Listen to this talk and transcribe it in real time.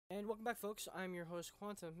And welcome back, folks. I'm your host,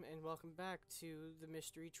 Quantum, and welcome back to the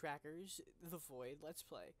Mystery Trackers, The Void Let's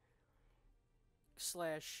Play.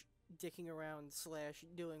 Slash dicking around, slash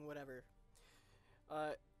doing whatever.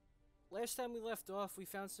 Last time we left off, we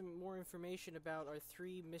found some more information about our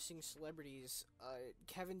three missing celebrities.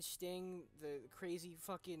 Kevin Sting, the crazy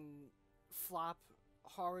fucking flop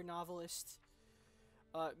horror novelist.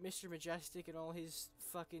 Mr. Majestic and all his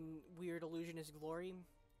fucking weird illusionist glory.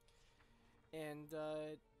 And,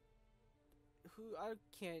 who, I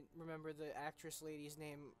can't remember the actress lady's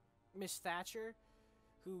name, Miss Thatcher,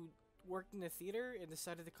 who worked in the theater and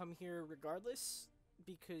decided to come here regardless,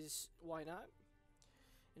 because why not?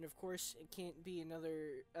 And of course, it can't be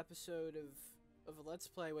another episode of a Let's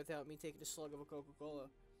Play without me taking a slug of a Coca-Cola.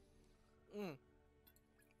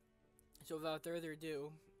 So without further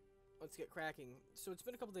ado, let's get cracking. So it's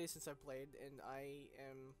been a couple days since I've played, and I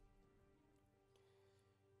am...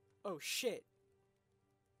 Oh, shit.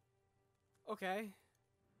 Okay.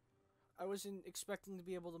 I wasn't expecting to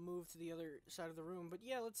be able to move to the other side of the room, but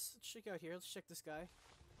yeah, let's check out here. Let's check this guy.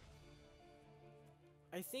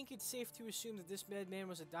 I think it's safe to assume that this madman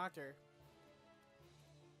was a doctor.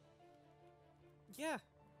 Yeah.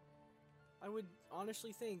 I would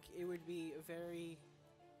honestly think it would be a very,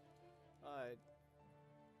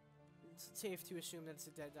 it's safe to assume that it's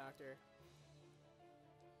a dead doctor.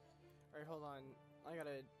 Alright, hold on. I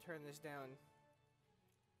gotta turn this down.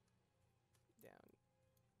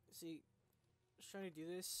 See, I was trying to do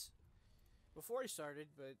this before I started,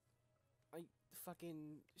 but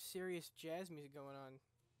fucking serious jazz music going on.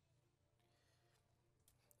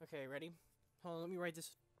 Okay, ready? Hold on, let me write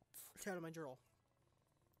this down in my journal.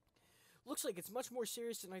 Looks like it's much more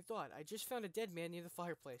serious than I thought. I just found a dead man near the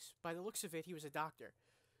fireplace. By the looks of it, he was a doctor.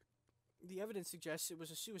 The evidence suggests it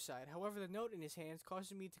was a suicide. However, the note in his hands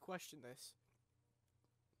causes me to question this.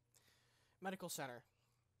 Medical center.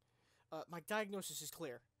 My diagnosis is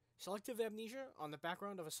clear. Selective amnesia on the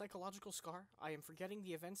background of a psychological scar. I am forgetting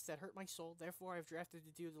the events that hurt my soul, therefore I have drafted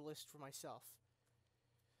to do the list for myself.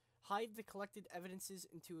 Hide the collected evidences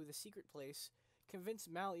into the secret place. Convince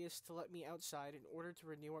Malleus to let me outside in order to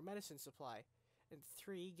renew our medicine supply. And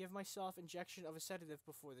 3, give myself injection of a sedative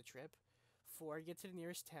before the trip. 4, get to the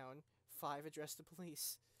nearest town. 5, address the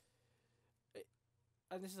police.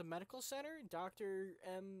 And this is a medical center? Dr.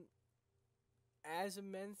 M.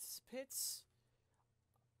 Asimmenspitz?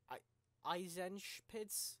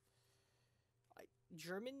 Eisenspitz?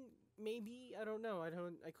 German, maybe? I don't know.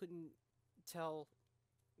 I couldn't tell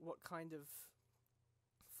what kind of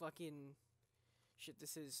fucking shit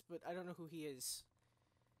this is, but I don't know who he is.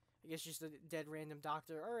 I guess just a dead random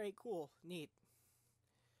doctor. Alright, cool. Neat.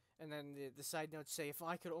 And then the side notes say, if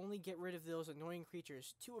I could only get rid of those annoying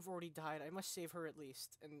creatures. 2 have already died. I must save her at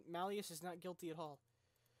least. And Malleus is not guilty at all.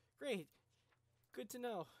 Great. Good to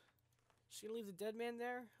know. Just gonna leave the dead man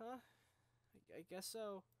there, huh? I guess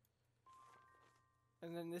so.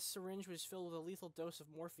 And then this syringe was filled with a lethal dose of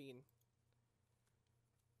morphine.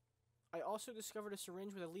 I also discovered a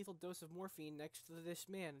syringe with a lethal dose of morphine next to this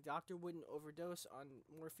man. A doctor wouldn't overdose on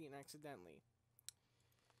morphine accidentally.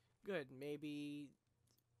 Good, maybe...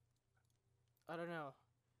 I don't know.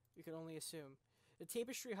 We can only assume. The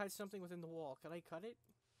tapestry hides something within the wall. Can I cut it?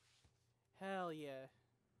 Hell yeah.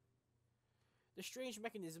 The strange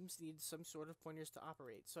mechanisms need some sort of pointers to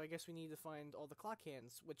operate, so I guess we need to find all the clock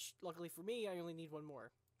hands, which, luckily for me, I only need one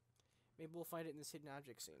more. Maybe we'll find it in this hidden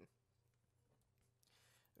object scene.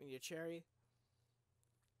 We need a cherry.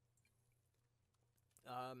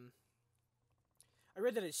 I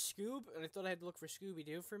read that it's Scoob, and I thought I had to look for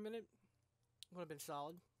Scooby-Doo for a minute. Would have been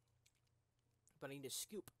solid. But I need a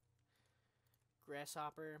scoop.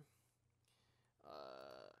 Grasshopper.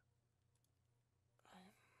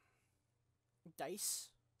 Dice.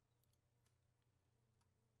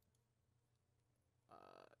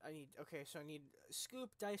 I need scoop,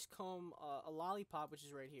 dice, comb, a lollipop, which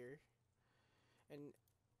is right here. An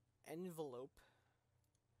envelope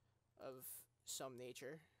of some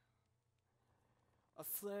nature. A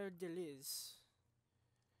fleur de lis,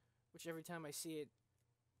 which every time I see it,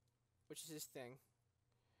 which is this thing.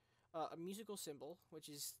 A musical symbol, which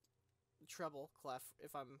is treble clef,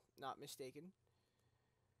 if I'm not mistaken.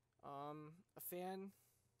 A fan.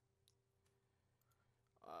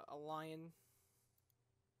 A lion.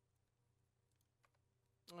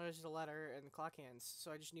 Oh, there's a letter and the clock hands.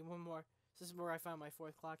 So I just need one more. This is where I found my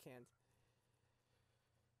 4th clock hand.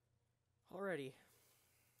 Alrighty.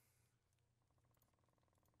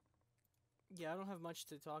 Yeah, I don't have much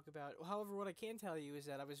to talk about. However, what I can tell you is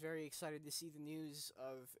that I was very excited to see the news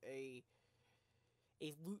of a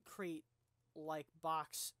loot crate like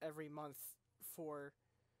box every month for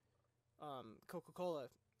Coca-Cola,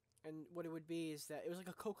 And what it would be is that it was like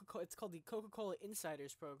a Coca-Cola. It's called the Coca-Cola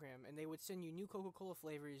Insiders program, and they would send you new Coca-Cola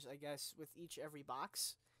flavors, I guess, with every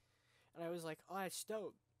box. And I was like, oh, that's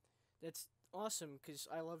dope. That's awesome because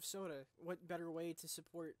I love soda. What better way to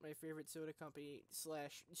support my favorite soda company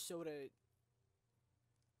slash soda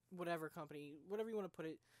whatever company, whatever you want to put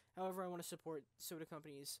it, however I want to support soda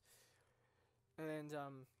companies. And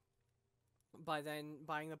by then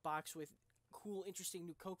buying the box with cool, interesting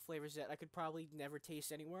new Coke flavors that I could probably never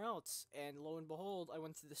taste anywhere else. And lo and behold, I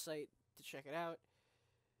went to the site to check it out,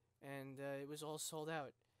 and it was all sold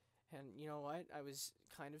out. And you know what? I was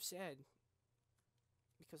kind of sad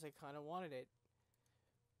because I kind of wanted it.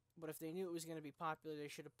 But if they knew it was going to be popular, they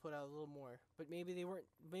should have put out a little more. But maybe they weren't.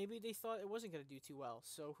 Maybe they thought it wasn't going to do too well.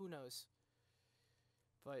 So who knows?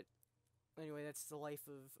 But anyway, that's the life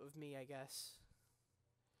of me, I guess.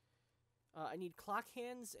 I need clock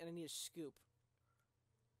hands and I need a scoop.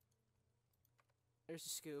 There's a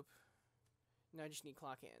scoop. Now I just need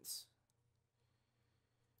clock hands.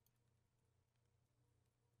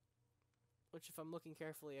 Which, if I'm looking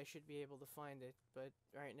carefully, I should be able to find it. But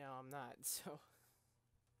right now I'm not, so.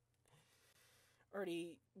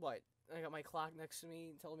 Already, what? I got my clock next to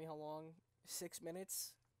me telling me how long. 6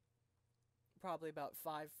 minutes? Probably about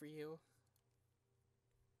 5 for you.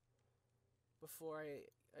 Before I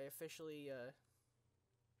officially,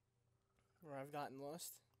 where I've gotten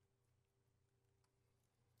lost.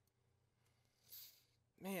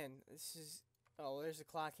 Man, this is... Oh, there's the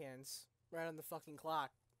clock hands. Right on the fucking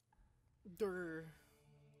clock. Durr.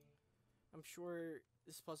 I'm sure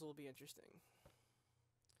this puzzle will be interesting.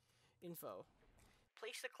 Info.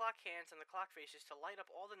 Place the clock hands on the clock faces to light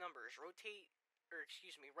up all the numbers.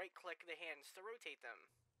 Right-click the hands to rotate them.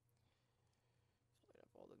 Light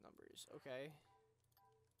up all the numbers. Okay.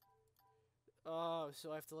 Oh,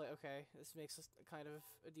 so I have to okay, this makes kind of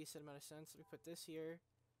a decent amount of sense. Let me put this here.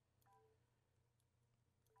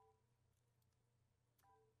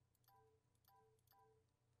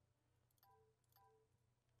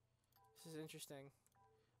 This is interesting.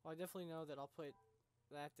 Well, I definitely know that I'll put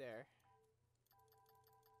that there.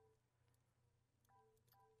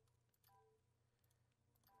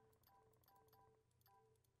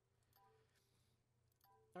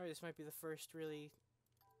 Alright, this might be the first really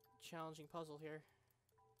challenging puzzle here.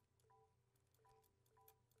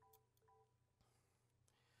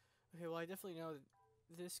 Okay, well I definitely know that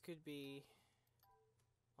this could be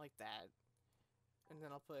like that. And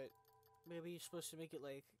then I'll put... Maybe you're supposed to make it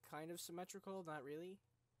like kind of symmetrical, not really.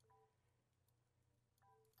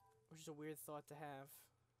 Which is a weird thought to have.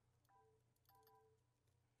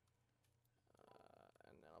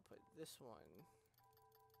 And then I'll put this one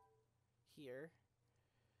here.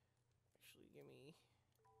 Actually, give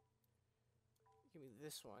me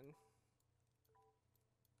this one.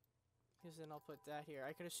 Because then I'll put that here.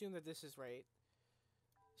 I can assume that this is right.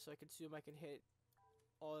 So I can assume I can hit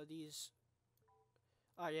all of these.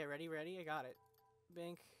 Oh yeah, ready? I got it.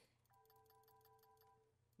 Bink.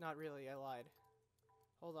 Not really, I lied.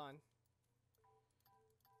 Hold on.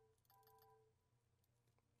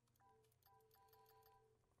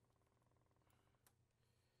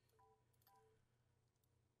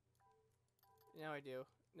 Now I do.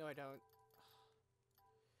 No, I don't.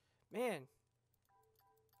 Man!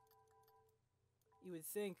 You would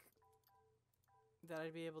think that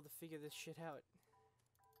I'd be able to figure this shit out.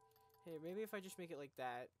 Hey, maybe if I just make it like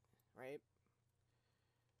that, right?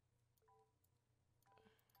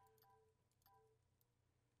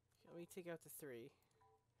 Let me take out the 3.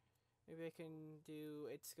 Maybe I can do,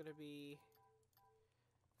 it's gonna be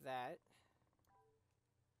that.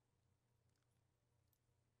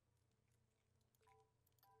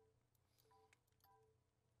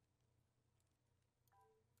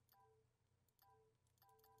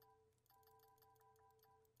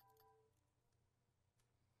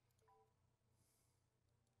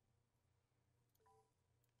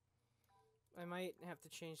 I might have to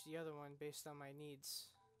change the other one based on my needs.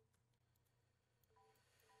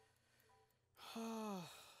 Oh,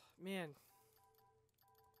 man.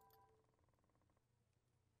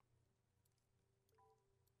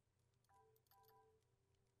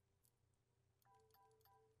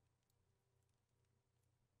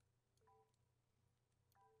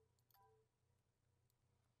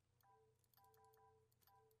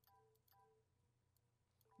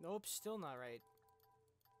 Nope, still not right.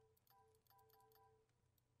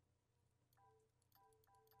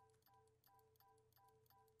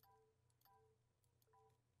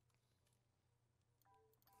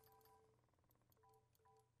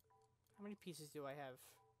 How many pieces do I have?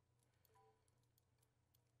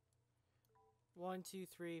 1, 2,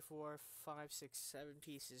 3, 4, 5, 6, 7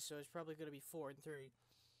 pieces. So it's probably going to be 4 and 3.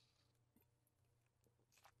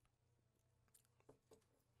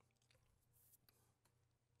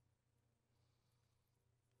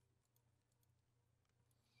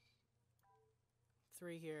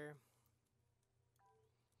 3 here.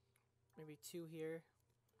 Maybe 2 here.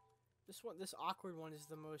 This awkward one is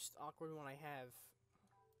the most awkward one I have.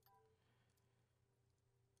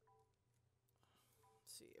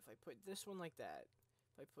 Let's see, if I put this one like that,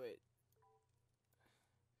 if I put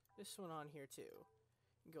this one on here too,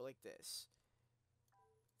 and go like this.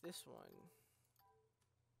 This one.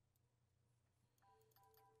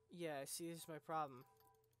 Yeah, see, this is my problem.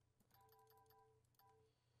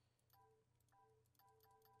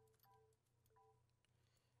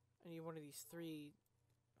 I need one of these 3.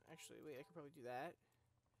 Actually, wait, I could probably do that.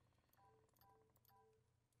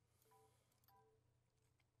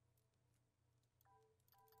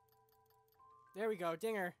 There we go,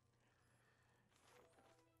 dinger.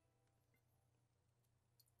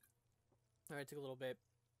 Alright, took a little bit.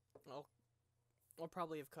 I'll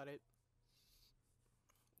probably have cut it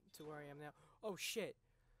to where I am now. Oh, shit.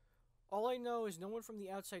 All I know is no one from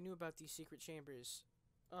the outside knew about these secret chambers.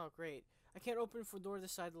 Oh, great. I can't open for door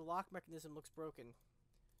this side. The lock mechanism looks broken.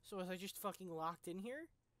 So was I just fucking locked in here?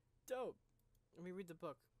 Dope. Let me read the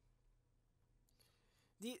book.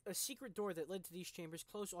 A secret door that led to these chambers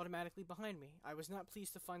closed automatically behind me. I was not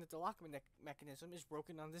pleased to find that the lock mechanism is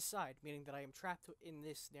broken on this side, meaning that I am trapped in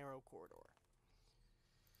this narrow corridor.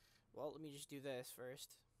 Well, let me just do this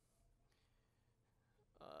first.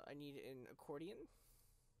 I need an accordion,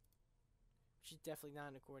 which is definitely not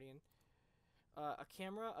an accordion. A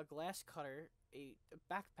camera, a glass cutter, a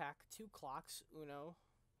backpack, 2 clocks, uno,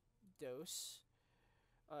 dos,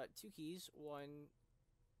 2 keys, 1, and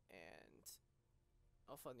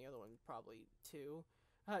I'll find the other one, probably 2.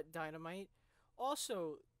 Dynamite.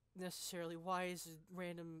 Also, necessarily, why is a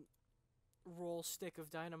random roll stick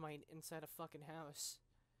of dynamite inside a fucking house?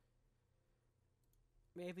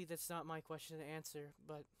 Maybe that's not my question to answer,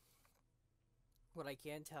 but what I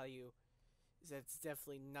can tell you is that it's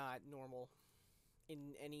definitely not normal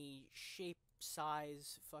in any shape,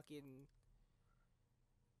 size, fucking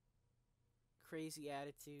crazy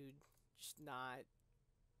attitude. Just not.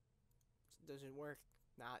 Doesn't work.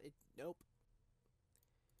 Nope.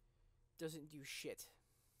 Doesn't do shit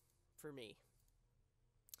for me.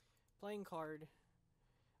 Playing card,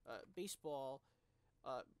 baseball,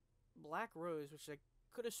 black rose, which I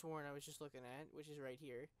could have sworn I was just looking at, which is right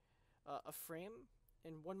here, a frame,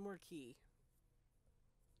 and 1 more key.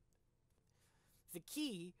 The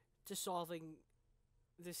key to solving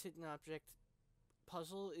this hidden object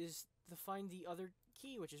puzzle is to find the other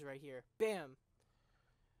key, which is right here. Bam!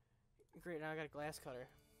 Great, now I got a glass cutter.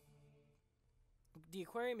 The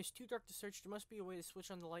aquarium is too dark to search. There must be a way to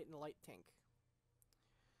switch on the light in the light tank.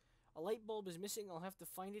 A light bulb is missing. I'll have to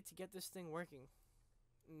find it to get this thing working.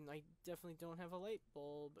 I definitely don't have a light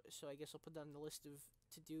bulb, so I guess I'll put that on the list of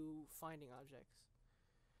to-do finding objects.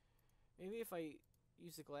 Maybe if I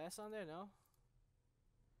use the glass on there? No?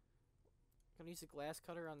 Can I use the glass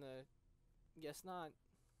cutter on the... Guess not.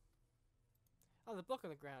 Oh, the book on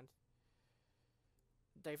the ground.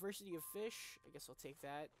 Diversity of fish. I guess I'll take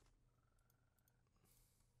that.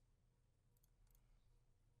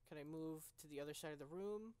 Can I move to the other side of the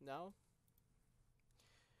room? No.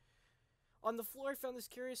 On the floor, I found this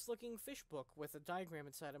curious-looking fish book with a diagram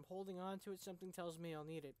inside. I'm holding on to it. Something tells me I'll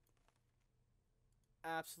need it.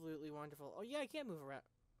 Absolutely wonderful. Oh, yeah, I can't move around.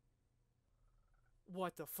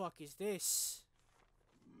 What the fuck is this?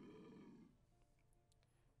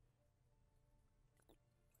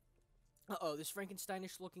 Uh-oh, this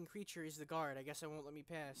Frankensteinish-looking creature is the guard. I guess I won't let me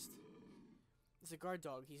past. It's a guard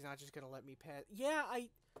dog. He's not just gonna let me pass. Yeah, I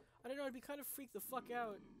don't know. I'd be kind of freaked the fuck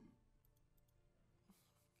out.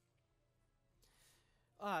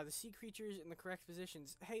 Ah, the sea creatures in the correct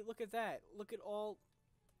positions. Hey, look at that. Look at all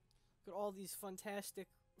these fantastic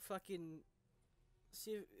fucking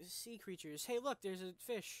sea creatures. Hey, look, there's a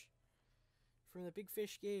fish from the Big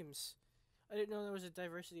Fish games. I didn't know there was a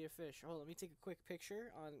diversity of fish. Hold on, let me take a quick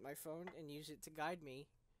picture on my phone and use it to guide me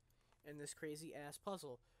in this crazy ass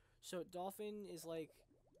puzzle. So dolphin is like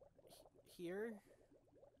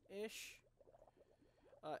here-ish.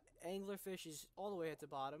 Anglerfish is all the way at the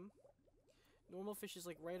bottom. Normal fish is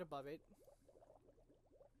like right above it.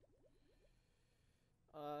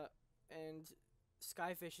 And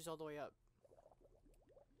skyfish is all the way up.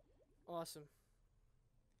 Awesome.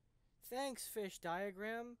 Thanks, fish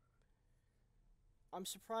diagram. I'm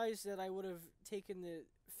surprised that I would have taken the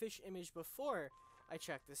fish image before I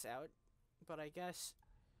checked this out, but I guess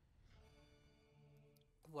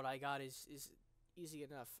what I got is easy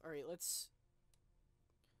enough. Alright, let's...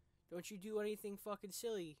 Don't you do anything fucking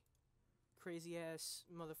silly, crazy ass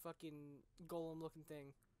motherfucking golem looking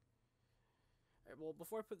thing. Alright, well,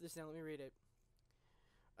 before I put this down, let me read it.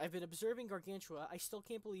 I've been observing Gargantua. I still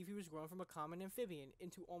can't believe he was grown from a common amphibian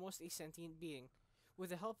into almost a sentient being. With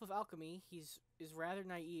the help of alchemy, is rather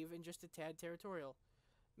naive and just a tad territorial.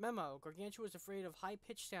 Memo: Gargantua is afraid of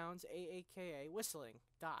high-pitched sounds, aka whistling.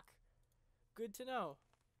 Doc. Good to know.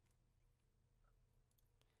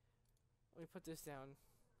 Let me put this down.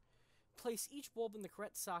 Place each bulb in the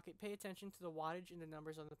correct socket. Pay attention to the wattage and the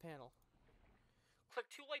numbers on the panel. Click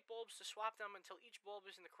 2 light bulbs to swap them until each bulb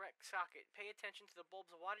is in the correct socket. Pay attention to the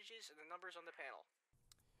bulb's wattages and the numbers on the panel.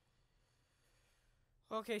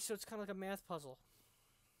 Okay, so it's kind of like a math puzzle.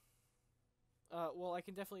 Well, I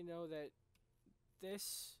can definitely know that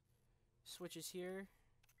this switches here.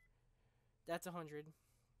 That's 100.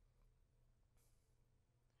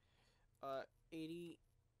 80.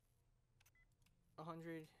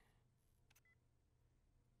 100.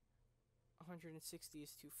 160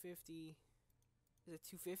 is 250. Is it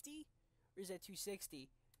 250? Or is that 260?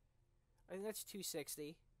 I think that's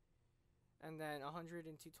 260. And then 100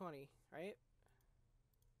 and 220, right?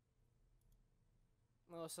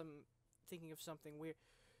 Unless I'm thinking of something weird.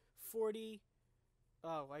 40.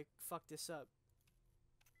 Oh, I fucked this up.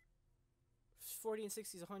 40 and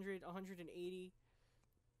 60 is 100. 180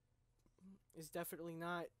 is definitely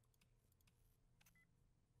not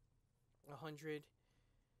 100.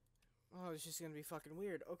 Oh, it's just gonna be fucking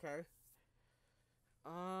weird. Okay.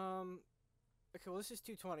 Okay, well, this is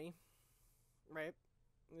 220. Right?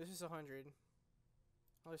 This is 100.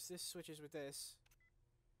 Unless this switches with this.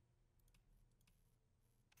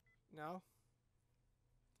 No?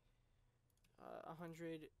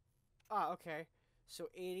 100. Ah, okay. So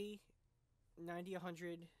 80, 90,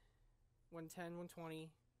 100, 110,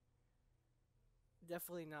 120.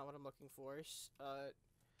 Definitely not what I'm looking for.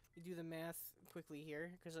 We do the math quickly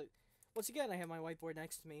here, because once again, I have my whiteboard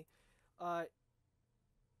next to me.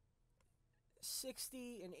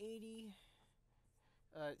 60 and 80.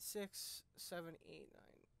 6, 7, 8,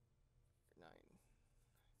 9.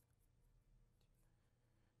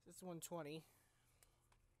 That's 120.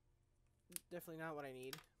 Definitely not what I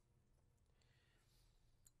need.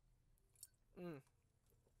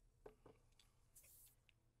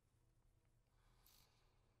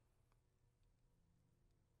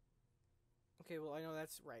 Okay, well, I know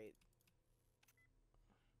that's right.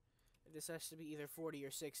 This has to be either 40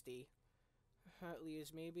 or 60. At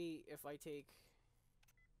least maybe if I take...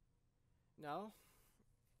 No?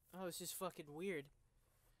 Oh, it's just fucking weird.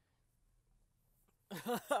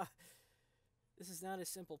 This is not a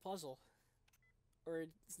simple puzzle. Or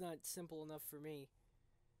it's not simple enough for me.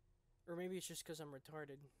 Or maybe it's just because I'm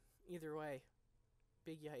retarded. Either way.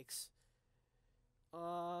 Big yikes.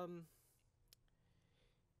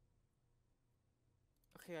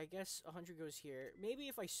 Okay, I guess 100 goes here. Maybe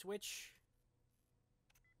if I switch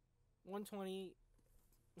 120.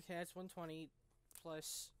 Okay, that's 120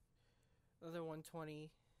 plus another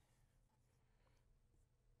 120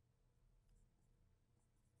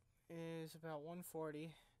 is about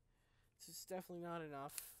 140. So it's definitely not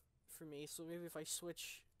enough for me. So maybe if I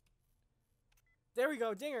switch... There we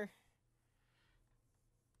go, dinger!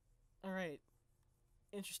 Alright.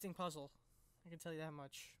 Interesting puzzle. I can tell you that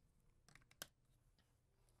much.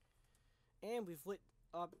 And we've lit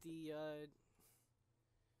up the,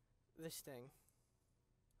 this thing.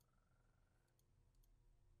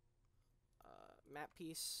 Map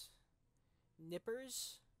piece.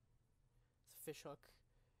 Nippers. It's a fish hook.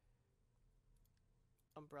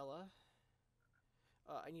 Umbrella.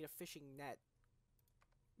 I need a fishing net.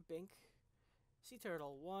 Bink. Sea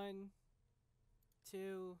turtle. 1,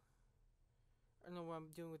 2. I don't know what I'm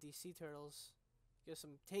doing with these sea turtles. Guess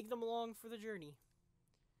I'm taking them along for the journey.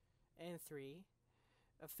 And 3.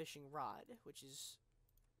 A fishing rod, which is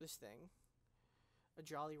this thing. A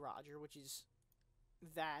Jolly Roger, which is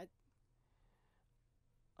that.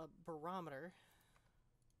 A barometer,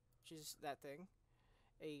 which is that thing.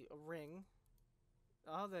 A ring.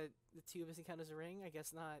 Oh, the tube doesn't count as a ring? I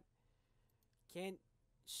guess not. Can't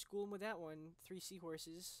school him with that one. 3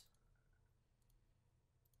 seahorses.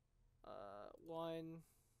 1.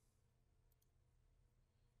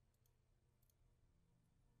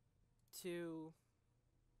 2.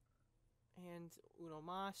 And uno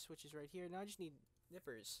mas, which is right here. Now I just need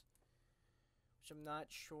nippers, which I'm not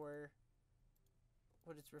sure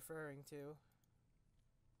what it's referring to.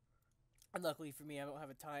 And luckily for me, I don't have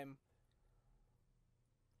a time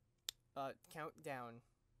countdown.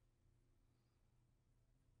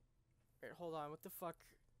 Alright, hold on, what the fuck?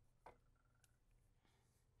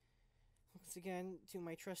 Once again, to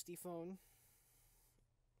my trusty phone.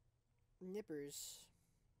 Nippers.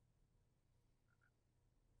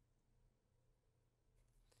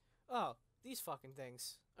 Oh, these fucking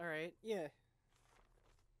things. Alright, yeah.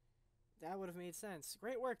 That would have made sense.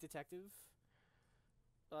 Great work, detective.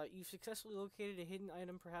 You've successfully located a hidden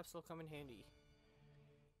item. Perhaps they'll come in handy.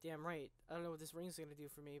 Damn right. I don't know what this ring's gonna do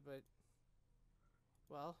for me, but...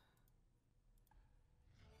 Well...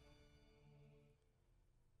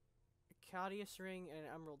 A Cadius ring and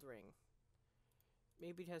an emerald ring.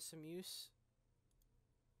 Maybe it has some use.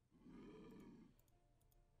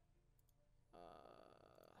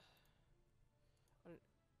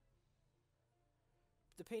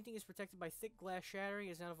 The painting is protected by thick glass shattering.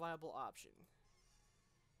 Is not a viable option.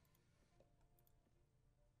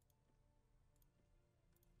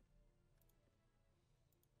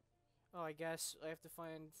 Oh, I guess I have to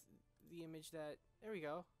find the image that... There we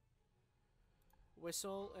go.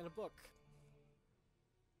 Whistle and a book.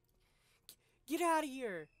 Get out of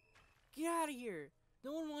here! Get out of here!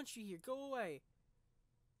 No one wants you here. Go away.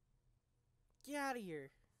 Get out of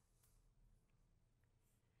here.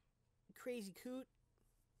 Crazy coot.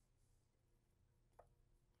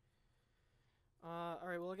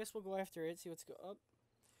 Alright, well, I guess we'll go after it, see what's up.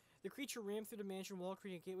 The creature rammed through the mansion wall,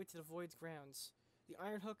 creating a gateway to the void's grounds. The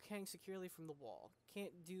iron hook hangs securely from the wall.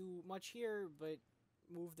 Can't do much here, but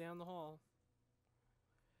move down the hall.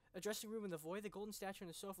 A dressing room in the void. The golden statue on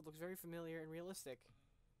the sofa looks very familiar and realistic.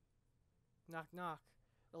 Knock, knock.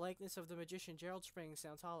 The likeness of the magician Gerald Springs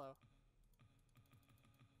sounds hollow.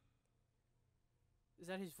 Is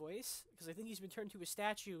that his voice? Because I think he's been turned to a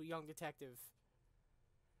statue, young detective.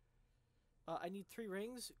 I need 3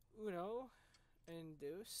 rings. Uno. And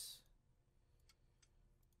deuce.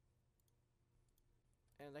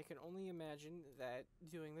 And I can only imagine that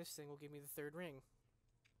doing this thing will give me the 3rd ring.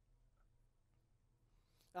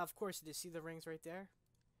 Of course it is. See the rings right there?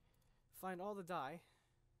 Find all the die.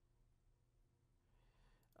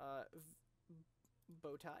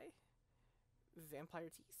 Bow tie. Vampire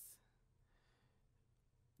teeth.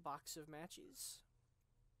 Box of matches.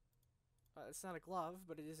 It's not a glove,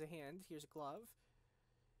 but it is a hand. Here's a glove.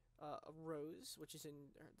 A rose, which is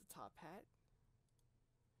in the top hat.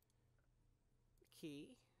 A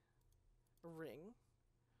key. A ring.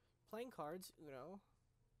 Playing cards. Uno.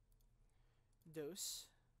 Dos.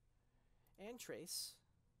 And trace.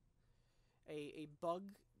 A bug.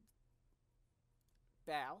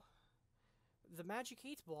 Bow. The magic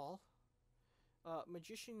 8 ball.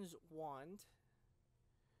 Magician's wand.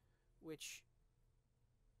 Which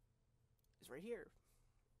is right here.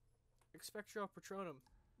 Expectro Patronum.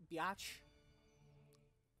 Biatch.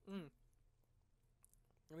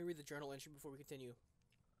 Let me read the journal entry before we continue.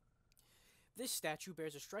 This statue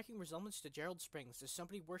bears a striking resemblance to Gerald Springs. Does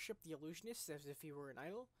somebody worship the illusionist as if he were an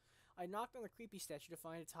idol? I knocked on the creepy statue to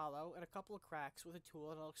find its hollow and a couple of cracks with a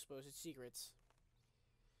tool, and I'll expose its secrets.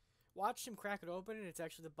 Watched him crack it open, and it's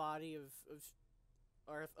actually the body of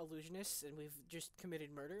our illusionists, and we've just committed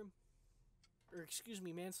murder. Or, excuse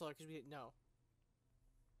me, manslaughter, because we didn't know.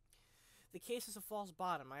 The case is a false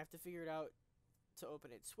bottom. I have to figure it out to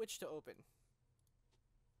open it. Switch to open.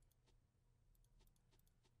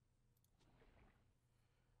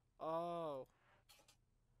 Oh.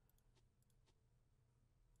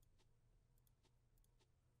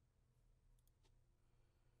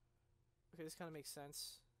 Okay, this kind of makes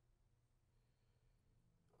sense.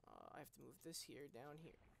 I have to move this here, down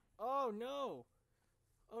here. Oh, no!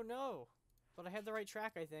 Oh, no! But I had the right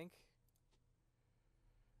track, I think.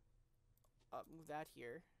 Move that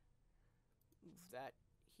here. Move that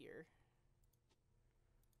here.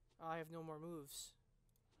 Oh, I have no more moves.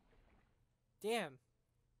 Damn!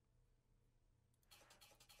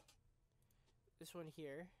 This one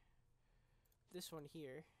here. This one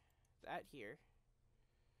here. That here.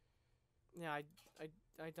 Yeah,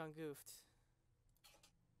 I done goofed.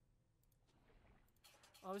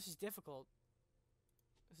 Oh, this is difficult.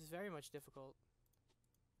 This is very much difficult.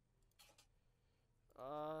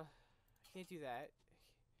 I can't do that.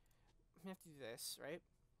 I have to do this, right?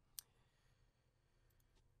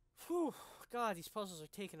 Whew! God, these puzzles are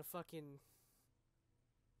taking a fucking...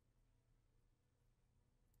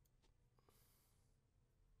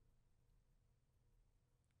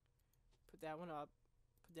 Put that one up.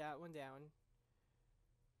 Put that one down.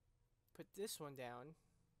 Put this one down.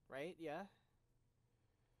 Right? Yeah?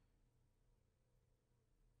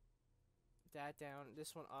 That down.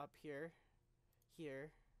 This one up here.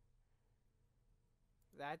 Here.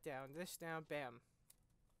 That down. This down. Bam.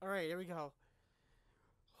 Alright, here we go.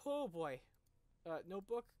 Oh boy.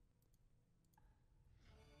 Notebook.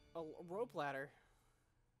 A rope ladder.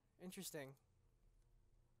 Interesting.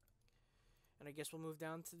 And I guess we'll move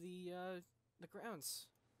down to the grounds.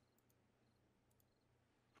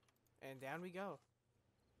 And down we go.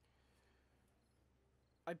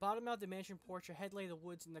 I bottom out the mansion porch. Ahead lay the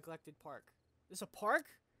woods and neglected park. This a park?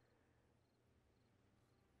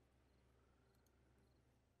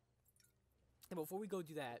 And before we go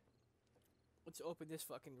do that, let's open this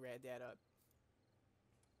fucking rad dad up.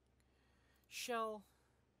 Shell,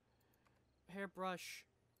 hairbrush,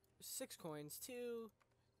 6 coins, 2,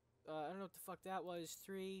 I don't know what the fuck that was,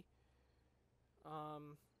 3,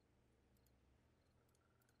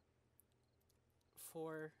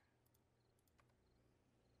 4,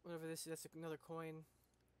 whatever this is, that's another coin.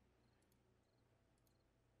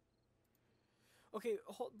 Okay,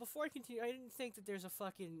 before I continue, I didn't think that there's a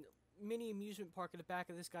fucking mini amusement park in the back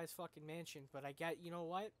of this guy's fucking mansion, but I get, you know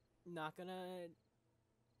what? Not gonna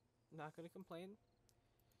complain.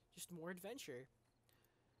 Just more adventure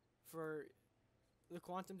for the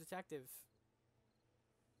Quantum Detective.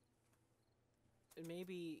 And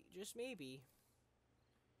maybe, just maybe,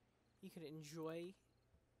 he could enjoy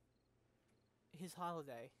his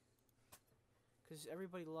holiday. Because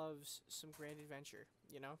everybody loves some grand adventure,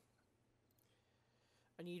 you know?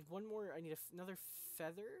 I need one more, I need another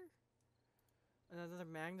feather, another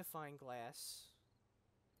magnifying glass,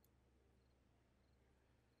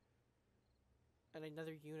 and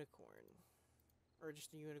another unicorn. Or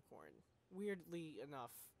just a unicorn. Weirdly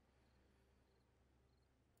enough.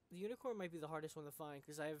 The unicorn might be the hardest one to find,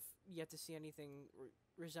 because I have yet to see anything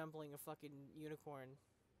resembling a fucking unicorn.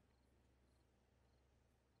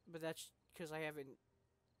 But that's because I haven't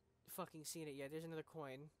fucking seen it yet. There's another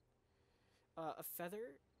coin. A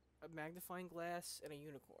feather, a magnifying glass, and a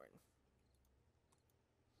unicorn.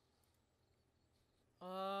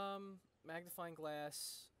 Magnifying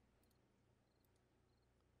glass.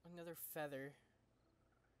 Another feather.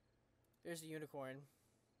 There's a unicorn.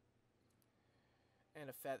 And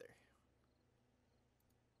a feather.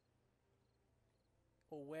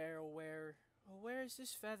 Oh, where is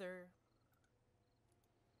this feather?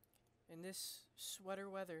 In this sweater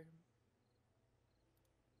weather.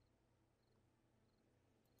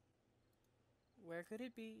 Where could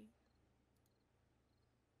it be?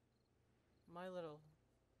 My little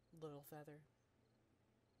feather.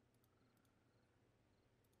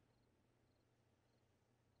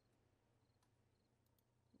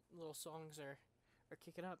 Little songs are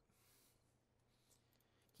kicking up.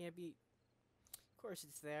 Can't be. Of course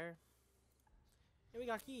it's there. And we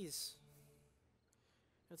got keys.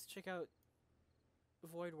 Let's check out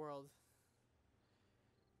Void World.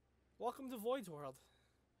 Welcome to Void's World.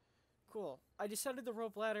 Cool. I descended the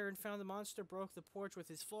rope ladder and found the monster broke the porch with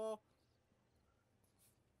his fall.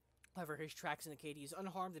 However, his tracks indicated he is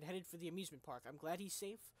unharmed and headed for the amusement park. I'm glad he's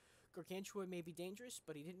safe. Gargantua may be dangerous,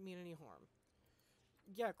 but he didn't mean any harm.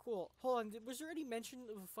 Yeah, cool. Hold on, was there any mention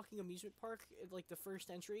of a fucking amusement park at, like, the first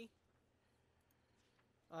entry?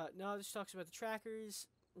 No, this talks about the trackers,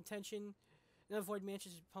 intention, and Void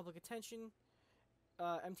Mansion's public attention,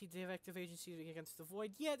 empty detective agency against the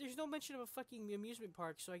Void. Yeah, there's no mention of a fucking amusement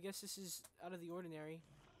park, so I guess this is out of the ordinary.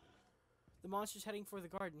 The monster's heading for the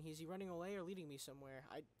garden. Is he running away or leading me somewhere?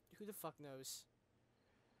 Who the fuck knows?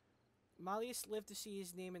 Malleus lived to see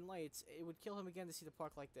his name in lights. It would kill him again to see the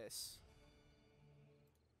park like this.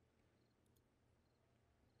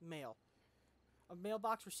 Mail. A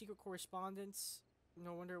mailbox for secret correspondence.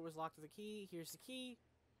 No wonder it was locked with a key. Here's the key.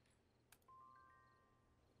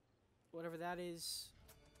 Whatever that is.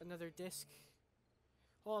 Another disc.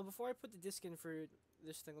 Hold on, before I put the disc in for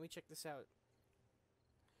this thing, let me check this out.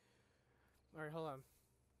 Alright, hold on.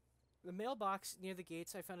 The mailbox near the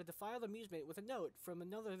gates, I found a defiled amusement with a note from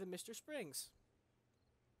another than Mr. Springs.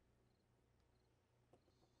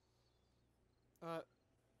 Alright.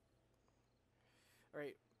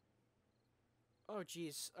 Oh,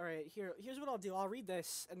 jeez. Alright, here's what I'll do. I'll read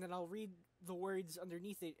this, and then I'll read the words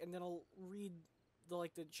underneath it, and then I'll read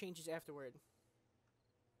the changes afterward.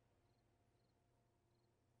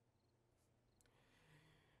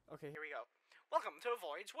 Okay, here we go. Welcome to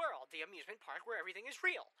Void's World, the amusement park where everything is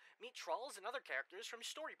real. Meet trolls and other characters from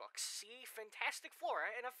storybooks. See fantastic flora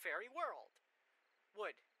in a fairy world.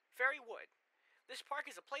 Wood. Fairy wood. This park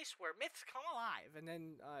is a place where myths come alive. And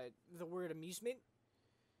then the word amusement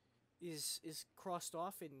is crossed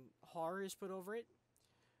off and horror is put over it.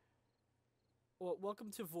 Well,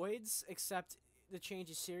 welcome to Void's, except the change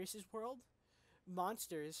is Sirius's world.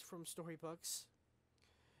 Monsters from storybooks.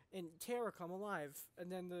 And terror come alive.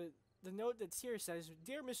 And then the note that Sirius says,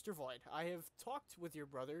 Dear Mr. Void, I have talked with your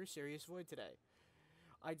brother, Sirius Void, today.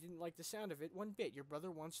 I didn't like the sound of it one bit. Your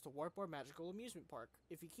brother wants to warp our magical amusement park.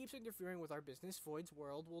 If he keeps interfering with our business, Void's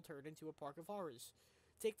world will turn into a park of horrors.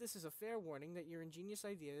 Take this as a fair warning that your ingenious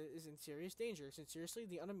idea is in serious danger. Sincerely,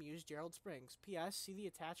 the unamused Gerald Springs. P.S. See the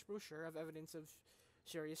attached brochure of evidence of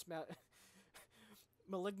serious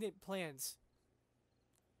malignant plans.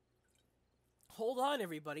 Hold on,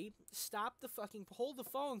 everybody. Stop the fucking... Hold the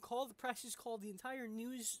phone. Call the presses. Call the entire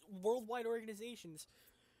news worldwide organizations.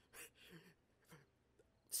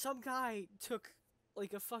 Some guy took,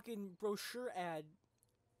 like, a fucking brochure ad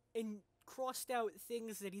and crossed out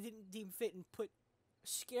things that he didn't deem fit and put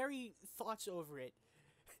scary thoughts over it.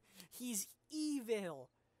 He's evil.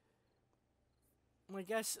 I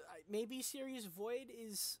guess maybe Sirius Void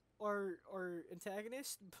is our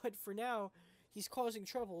antagonist, but for now, he's causing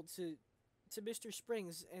trouble to Mr.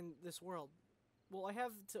 Springs and this world. Well,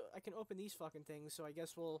 I can open these fucking things, so I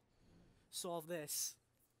guess we'll solve this.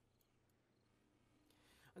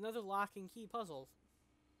 Another lock and key puzzle.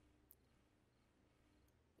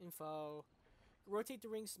 Info. Rotate the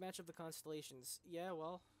rings to match up the constellations. Yeah,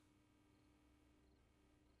 well.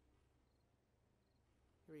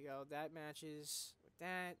 Here we go. That matches with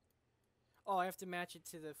that. Oh, I have to match it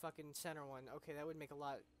to the fucking center one. Okay, that would make a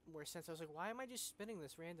lot more sense. I was like, why am I just spinning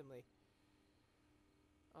this randomly?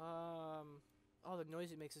 Oh, the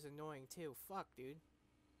noise it makes is annoying too. Fuck, dude.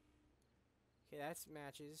 Okay, that's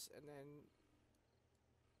matches, and then...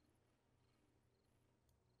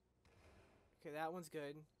 Okay, that one's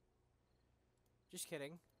good. Just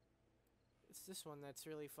kidding. It's this one that's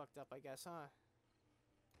really fucked up, I guess, huh?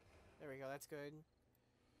 There we go, that's good.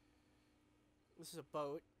 This is a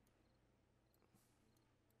boat.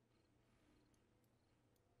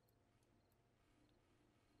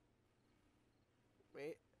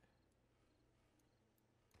 Wait.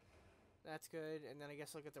 That's good, and then I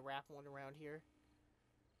guess I'll get the wrap one around here.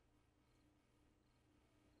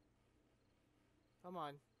 Come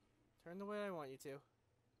on. Turn the way I want you to.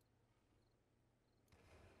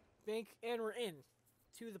 Bink, and we're in.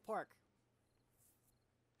 To the park.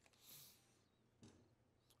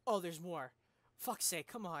 Oh, there's more. Fuck's sake,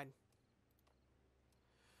 come on.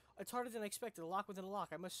 It's harder than I expected. A lock within a lock.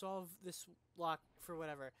 I must solve this lock for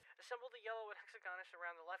whatever. Assemble the yellow and hexagonish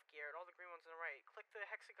around the left gear and all the green ones on the right. Click the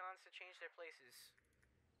hexagons to change their places.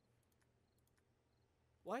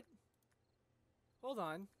 What? Hold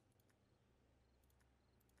on.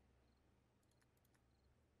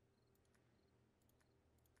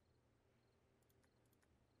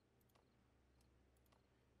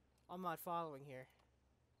 I'm not following here.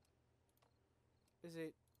 Is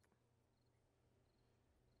it...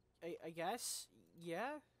 I guess?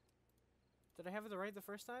 Yeah? Did I have it right the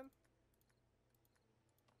first time?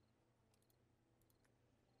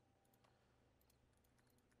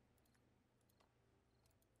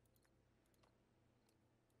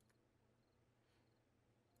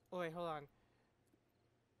 Oh wait, hold on.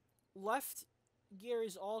 Left gear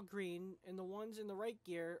is all green, and the ones in the right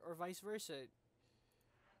gear are vice versa.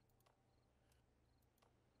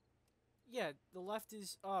 Yeah, the left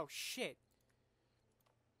is... Oh, shit.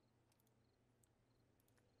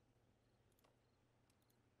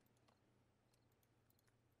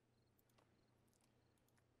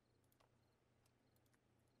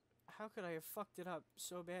 How could I have fucked it up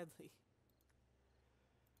so badly?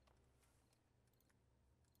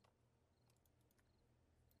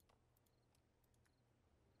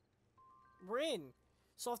 We're in!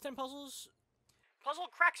 Solve 10 puzzles. Puzzle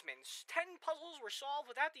Cracksman. 10 puzzles were solved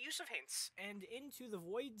without the use of hints. And into the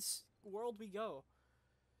Void's world we go.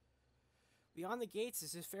 Beyond the gates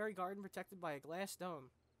is this fairy garden protected by a glass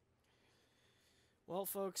dome. Well,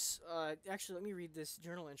 folks, actually, let me read this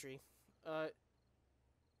journal entry.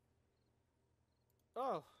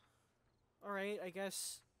 Oh. Alright, I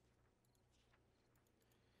guess.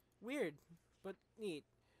 Weird, but neat.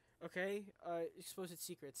 Okay, expose its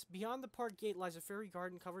secrets. Beyond the park gate lies a fairy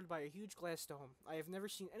garden covered by a huge glass dome. I have never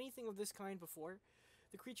seen anything of this kind before.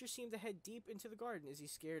 The creature seemed to head deep into the garden. Is he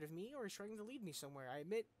scared of me, or is trying to lead me somewhere? I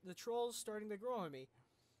admit, the troll's starting to grow on me.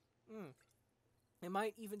 I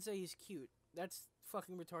might even say he's cute. That's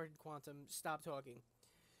fucking retarded, Quantum. Stop talking.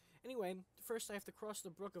 Anyway, first I have to cross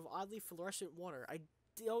the brook of oddly fluorescent water. I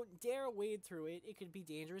don't dare wade through it. It could be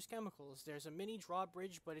dangerous chemicals. There's a mini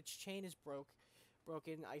drawbridge, but its chain is broken.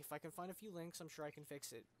 If I can find a few links, I'm sure I can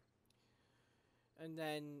fix it. And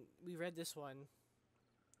then we read this one.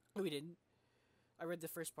 No, we didn't. I read the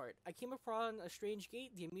first part. I came upon a strange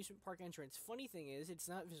gate, the amusement park entrance. Funny thing is, it's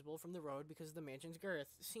not visible from the road because of the mansion's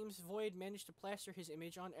girth. Seems Void managed to plaster his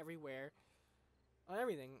image on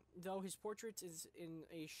everything. Though his portrait is in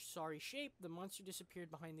a sorry shape, the monster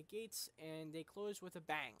disappeared behind the gates, and they closed with a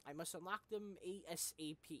bang. I must unlock them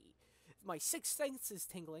ASAP. My sixth sense is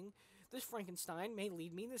tingling. This Frankenstein may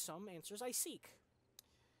lead me to some answers I seek.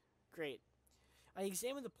 Great. I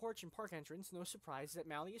examined the porch and park entrance. No surprise that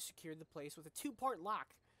Malleus secured the place with a 2-part lock.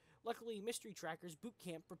 Luckily, Mystery Tracker's boot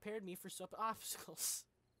camp prepared me for some obstacles.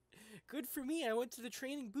 Good for me, I went to the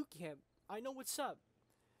training boot camp. I know what's up.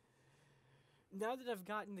 now that I've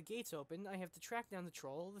gotten the gates open, I have to track down the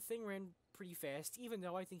troll. The thing ran pretty fast, even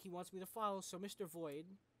though I think he wants me to follow, so Mr. Void,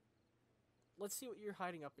 let's see what you're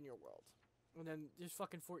hiding up in your world. And then there's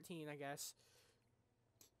fucking 14, I guess.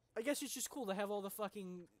 I guess it's just cool to have all the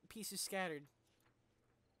fucking pieces scattered.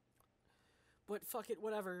 But fuck it,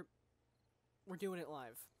 whatever. We're doing it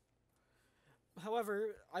live.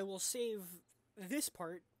 However, I will save this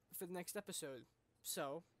part for the next episode.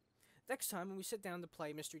 So, next time when we sit down to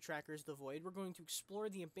play Mystery Trackers The Void, we're going to explore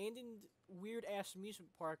the abandoned, weird-ass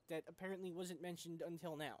amusement park that apparently wasn't mentioned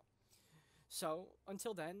until now. So,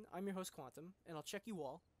 until then, I'm your host Quantum, and I'll check you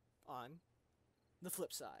all on the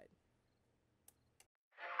flip side.